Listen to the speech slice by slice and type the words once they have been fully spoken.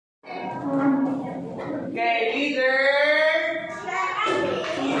Okay, leader. Good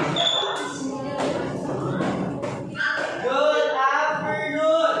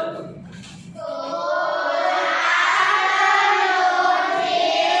afternoon.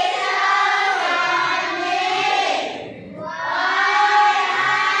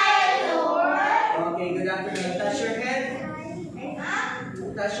 Okay, good afternoon. Touch your head.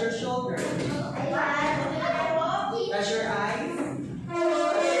 Touch your shoulder. Touch your eyes.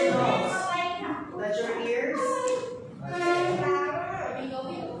 Touch your nose. Touch your ears. Okay.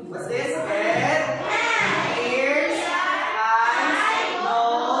 What's this? Head, ears, eyes,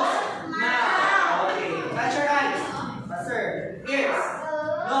 nose, mouth. Okay. Touch your eyes. Faster. Ears,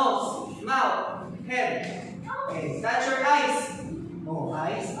 nose, mouth, head. Okay. Touch your eyes. Oh,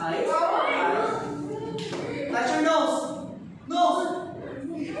 eyes. Touch your nose. Nose.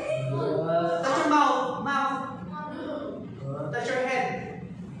 Touch your mouth. Touch your head.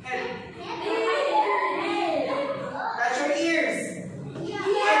 Touch your ears.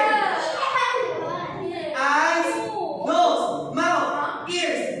 Eyes, nose, mouth,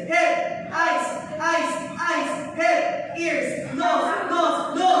 ears, head, eyes, head, ears, nose.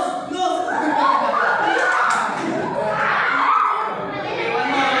 Okay, one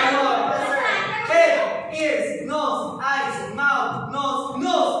more. Head, ears, nose, eyes, mouth, nose,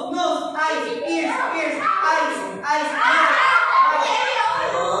 eyes, ears, eyes, mouth.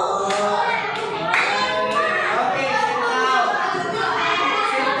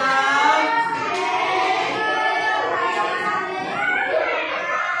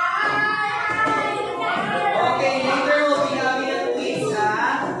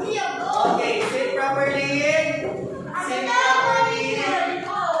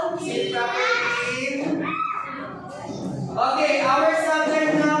 Okay, our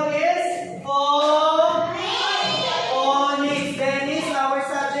subject now is phonics. Dennis, our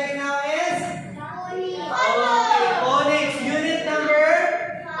subject now is phonics. Unit number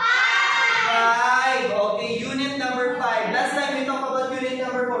 5. Okay, unit number 5. Last time we talked about unit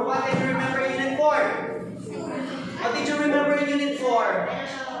number 4. What did you remember in unit 4? What did you remember in unit 4?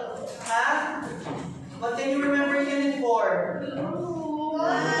 Huh? What can you remember in unit 4?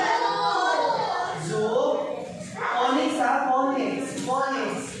 Zoo.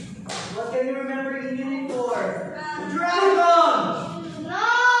 Phonics. What can you remember in unit 4? Dragon. No.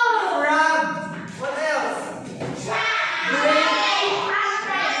 Crab. What else?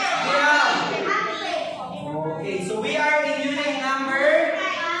 Okay, so we are in unit number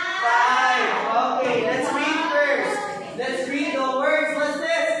 5. Okay, let's read first. Let's read the words. What's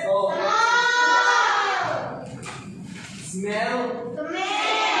this? Oh. Smell.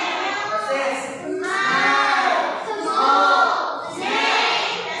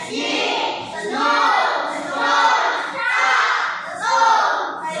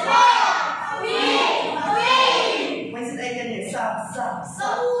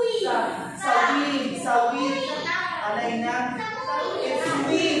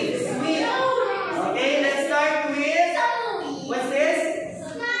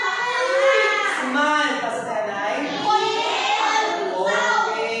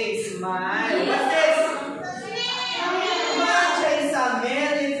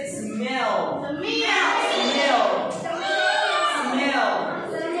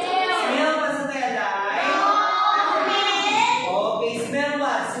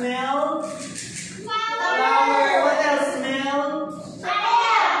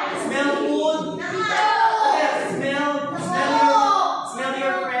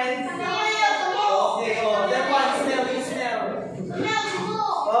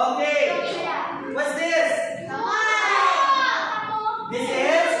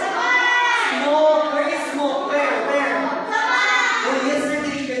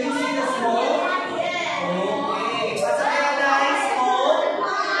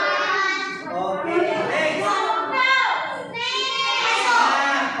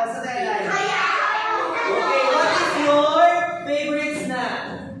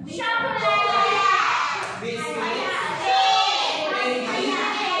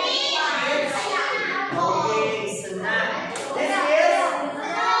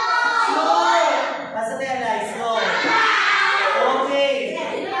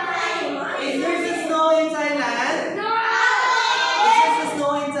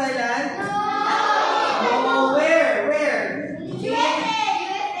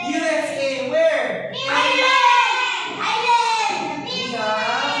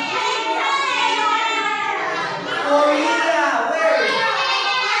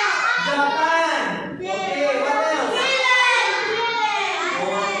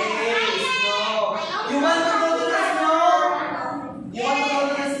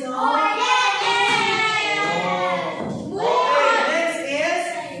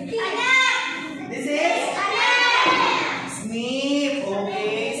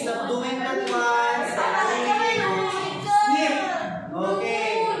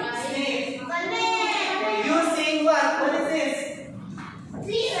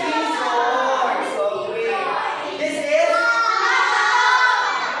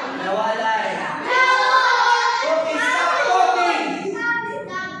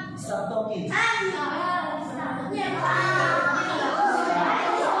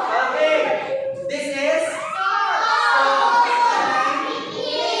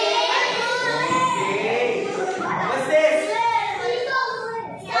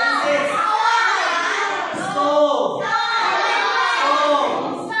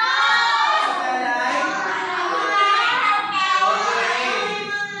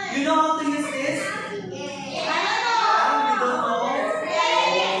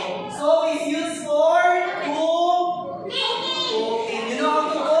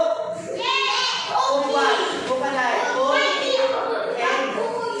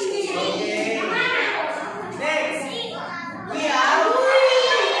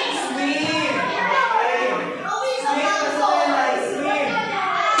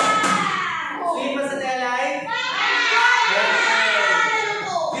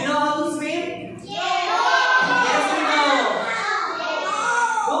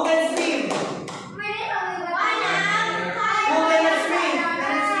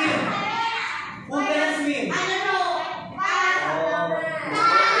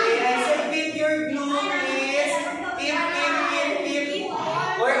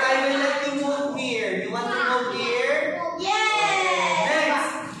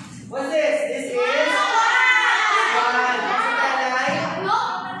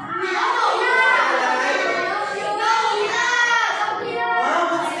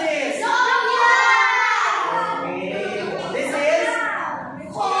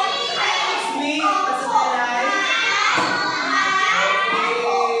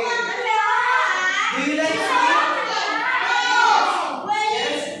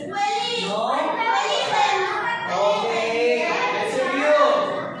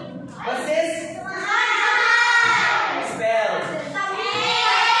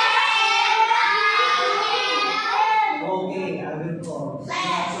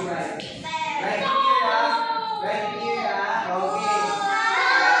 Not to right. Right here, ah. Right here, ah. Okay.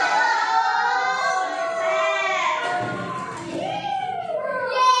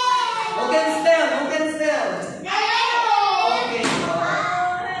 Who can spell? Who can spell? Okay,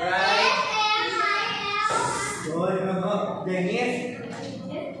 right. Good. Dennis.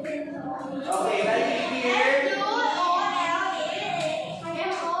 Okay, right here.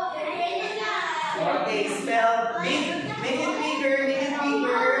 Okay, spell big. Make it bigger. Make it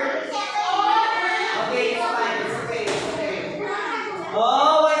bigger. Okay, it's fine. It's okay. It's okay.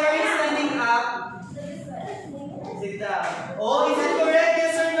 Oh, why are you standing up? Sit down. Oh, is it correct?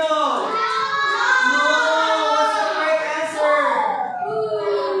 Yes or no? No. What's the correct answer?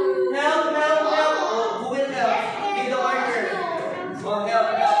 Help, help, help. Oh, who will help? Give the marker. Oh, help,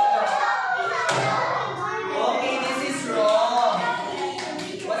 help, help. Okay, this is wrong.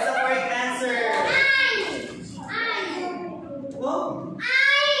 What's the correct answer? Oh?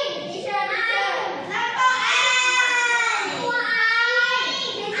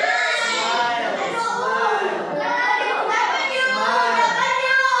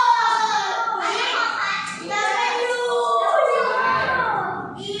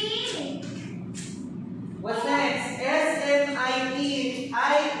 What's next? S-M-I-E-I-L.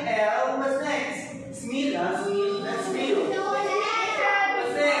 What's next? Smil. Smil. That's smil.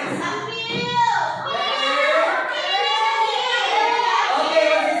 What's next? Okay,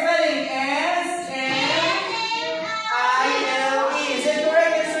 what's the spelling? S-M-I-L-E. Is it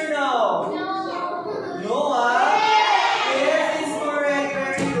correct? Yes or no? No, ah? Yes, it's correct.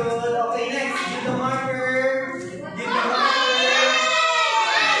 Very good. Okay, next. Give the marker. Give the marker.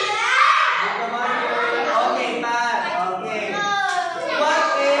 Give the marker. Okay, Pat. Okay. What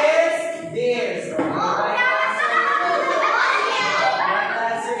is this? Right answer. Right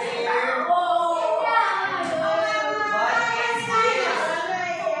answer here. What is this?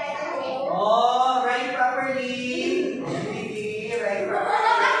 Oh, write properly. Really, write properly.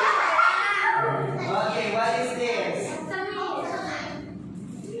 Okay, what is this?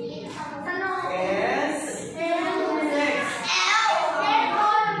 S. Next.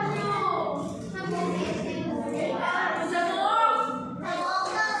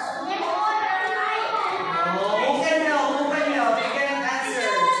 Oh, who can help? Who can help? You cannot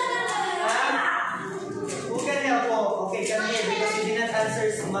answer. Huh? Who can help? Oh, okay, come here because you didn't answer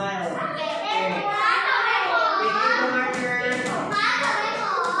smile. Okay. Give the marker.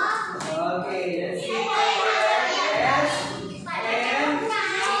 Okay, let's see. S. M.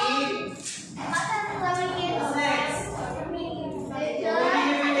 E. What's next?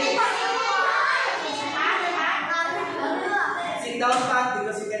 Sit down, Pat,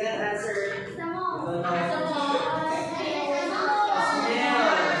 because you cannot answer. You don't know.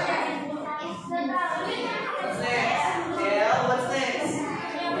 What's next? L. What's next?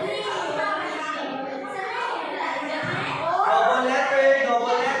 Double letter.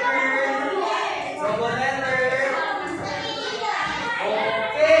 Double letter. Double letter.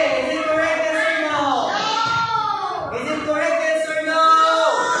 Okay, is it correct? Yes or no? Is it correct? Yes or no?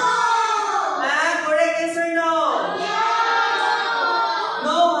 Ah, correct? Yes or no?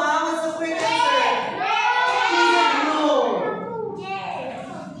 No, ah, what's the correct answer? Is it no?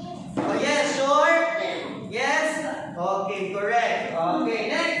 Oh, yes, sure? Yes? Okay, correct. Okay,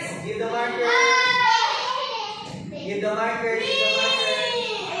 next. Give the marker. Give the marker. Give the marker.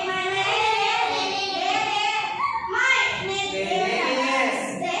 Dennis.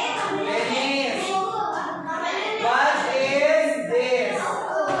 Dennis. What is this?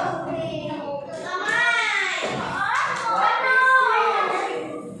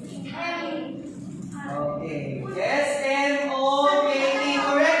 Okay. S-M-O-K-E.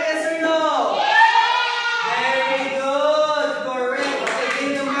 Correct? Yes or no? Very good. Correct. Okay,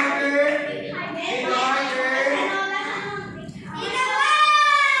 give the marker. Give the marker.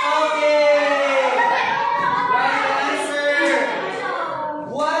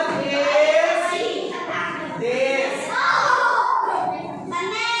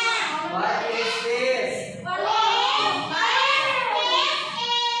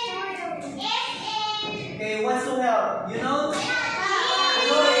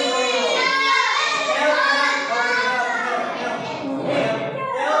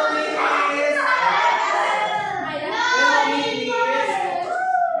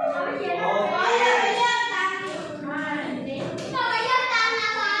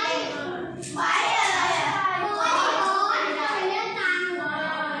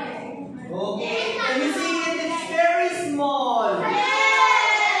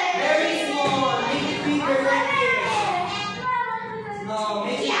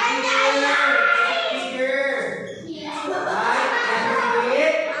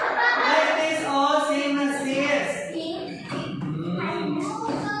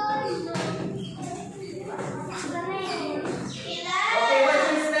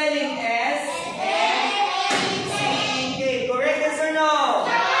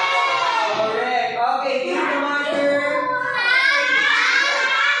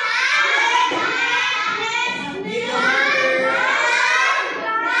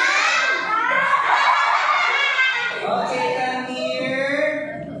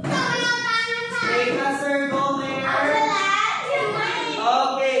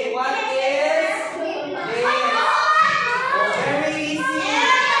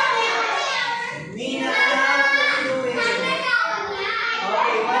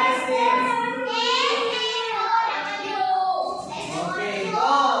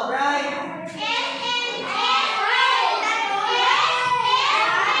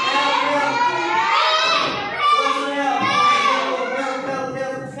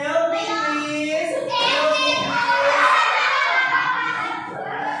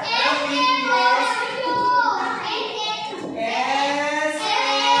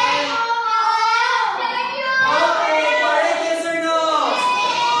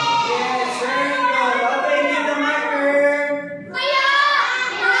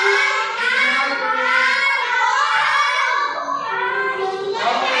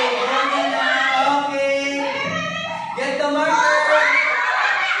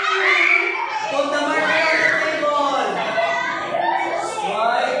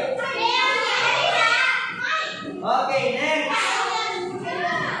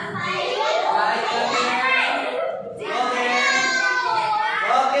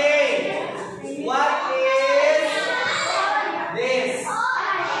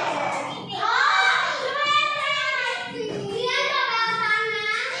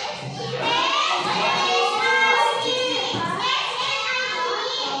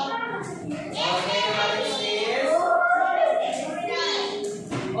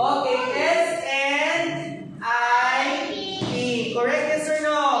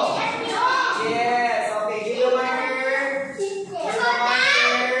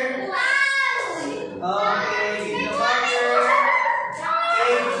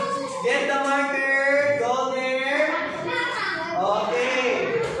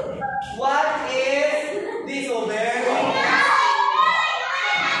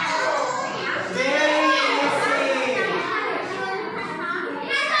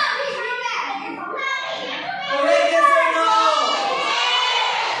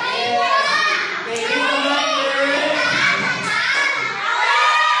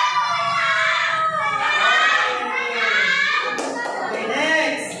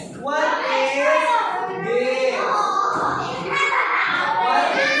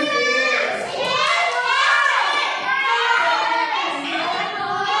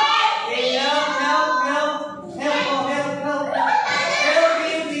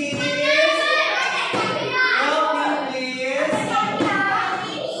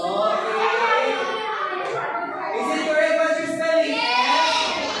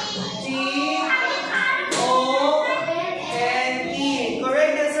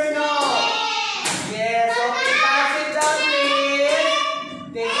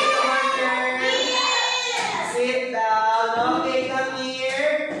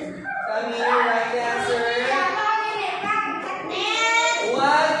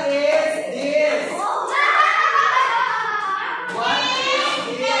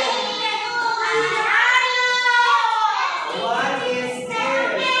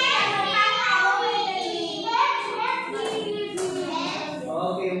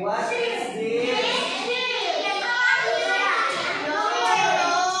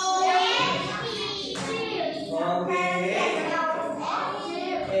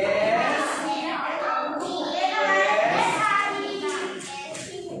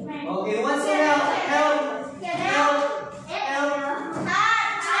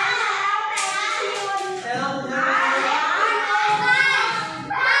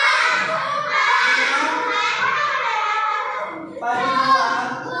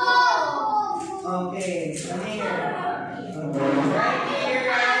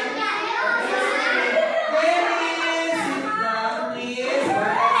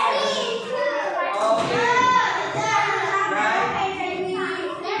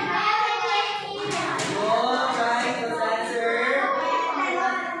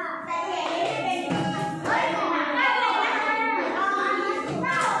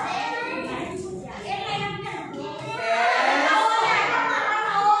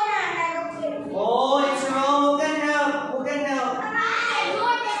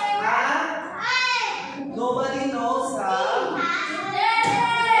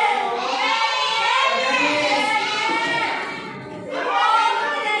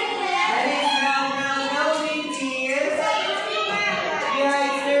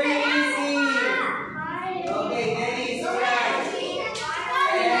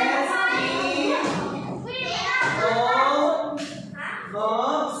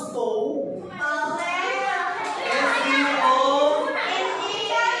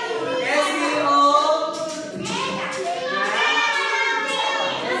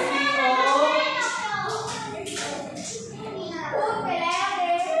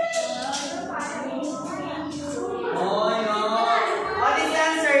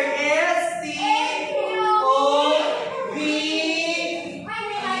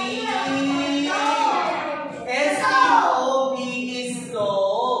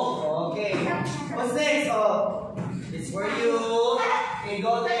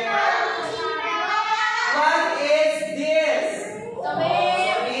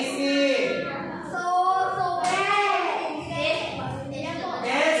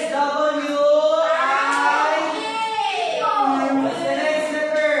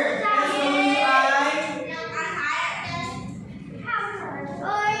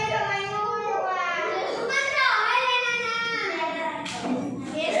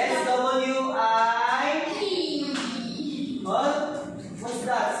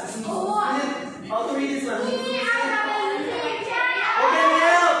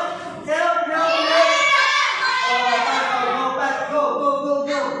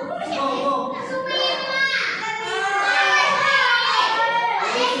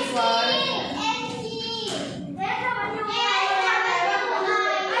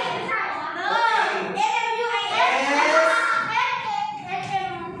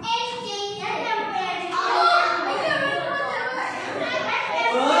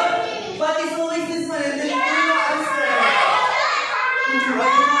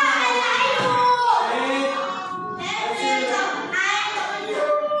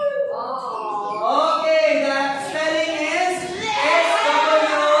 Okay, the spelling is S-W-I-N.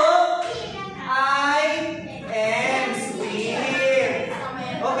 Swim.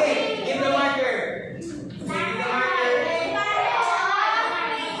 Okay, give the marker. Give the marker.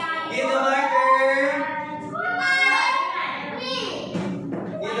 Give the marker.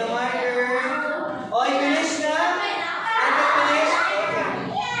 Give the marker. Oh, you finished na? Finish?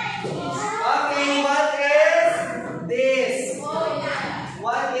 Okay.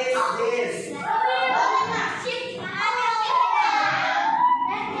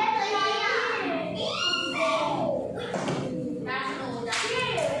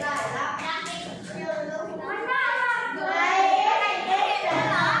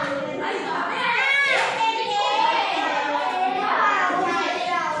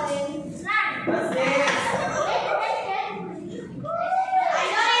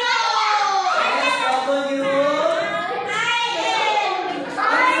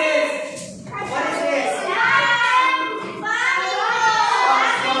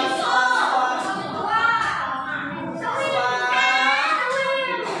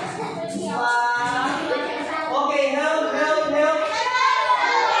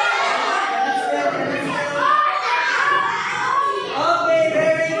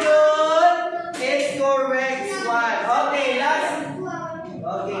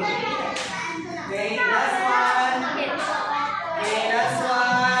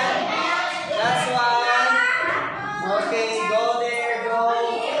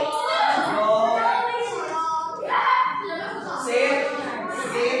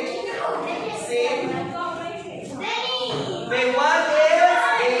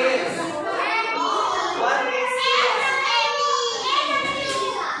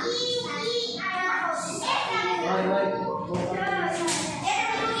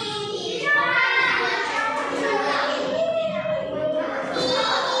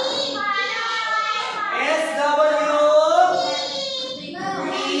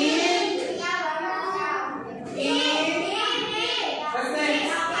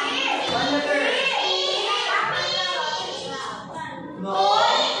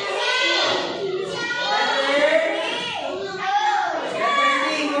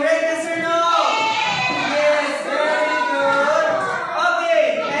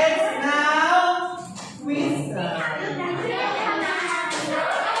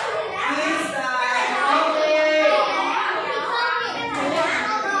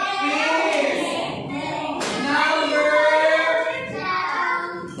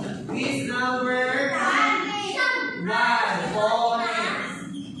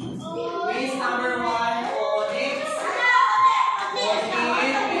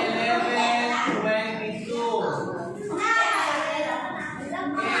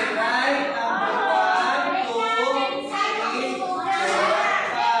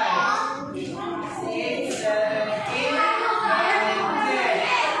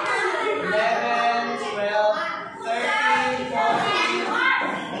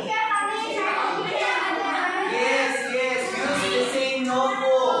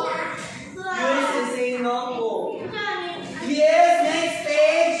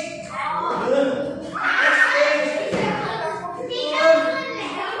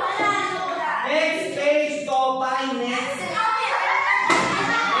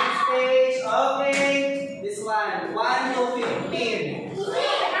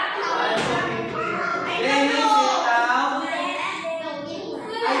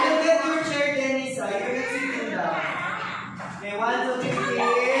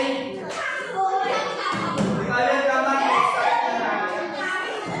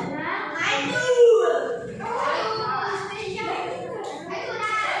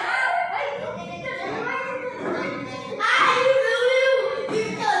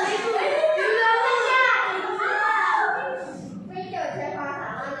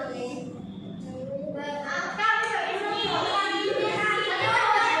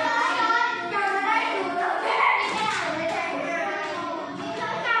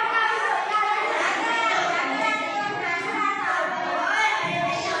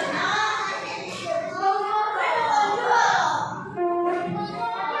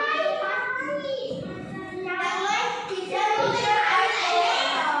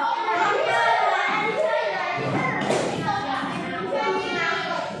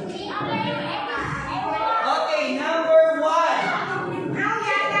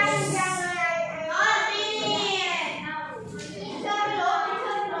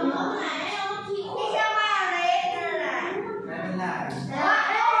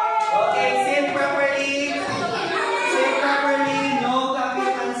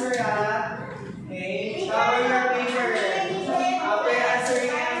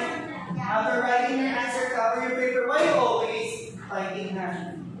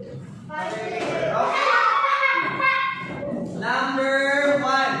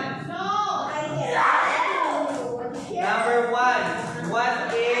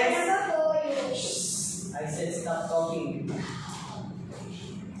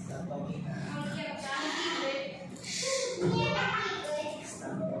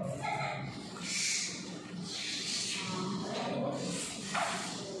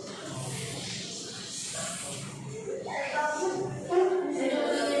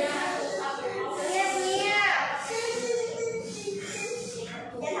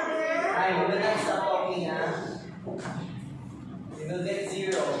 You will get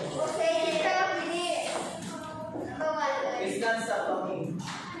 0. Please not stop talking.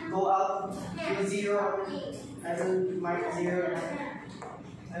 Go out. Do 0. I will mark 0.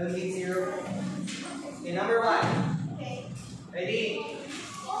 I will get 0. Okay, number 1. Ready?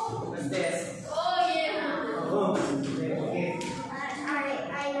 What's this? Oh, okay.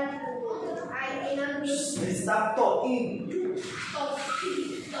 Please stop talking.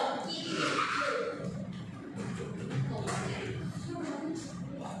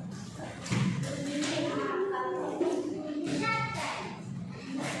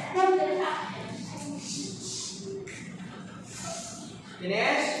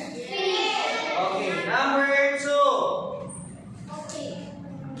 Finish? Okay, number 2.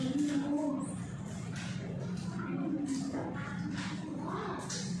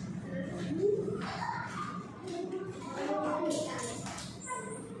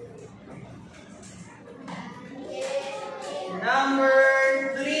 Number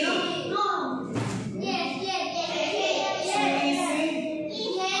 3.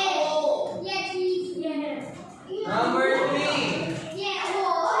 Number 3.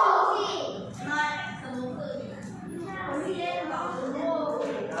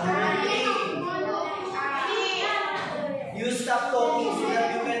 You stop talking so that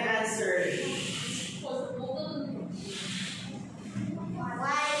you can answer.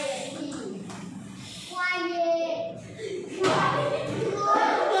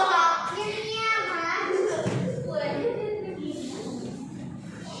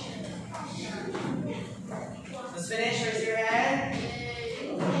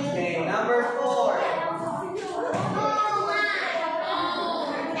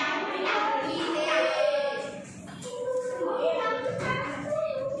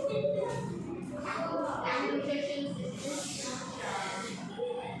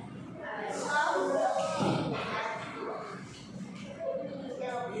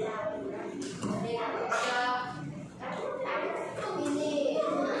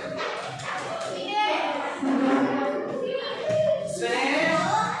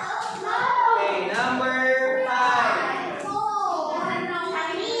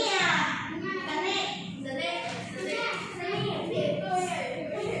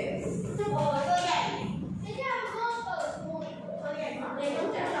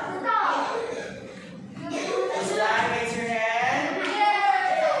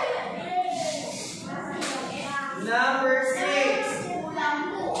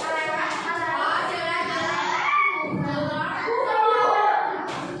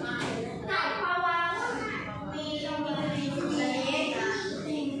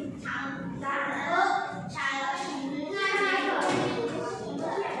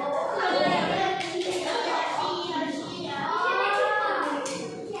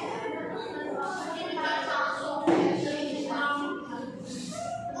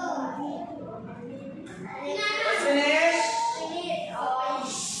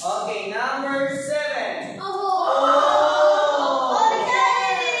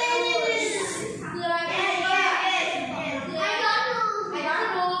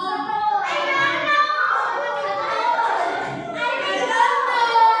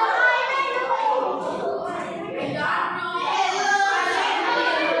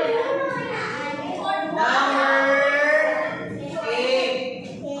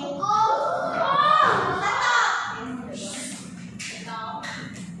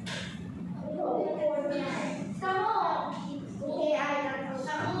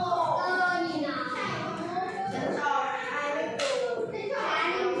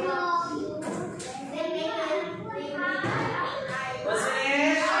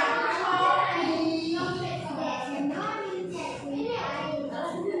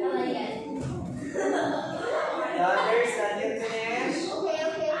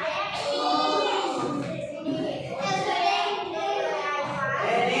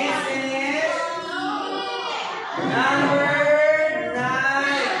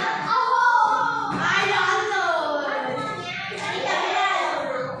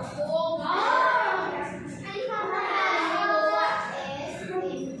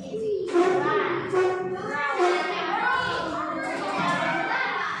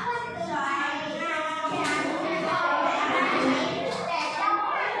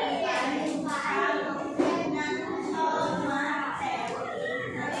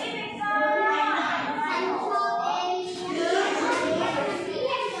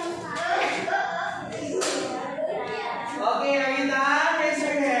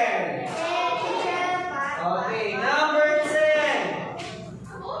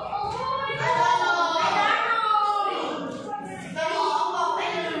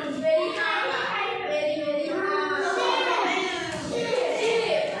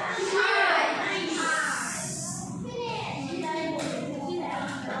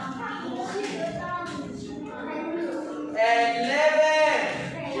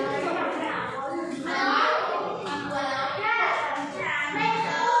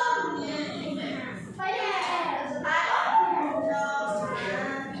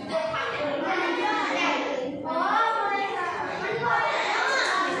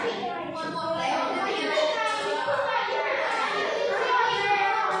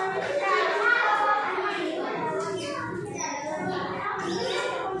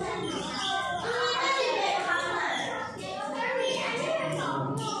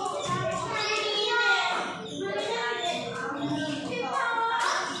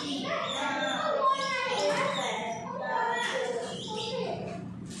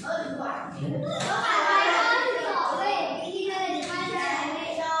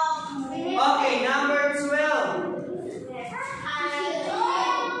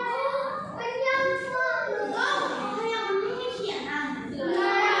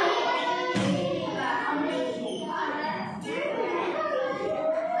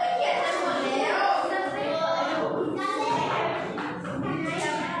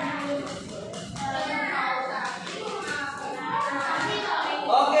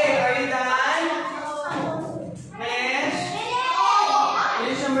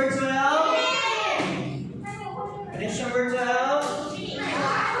 number 2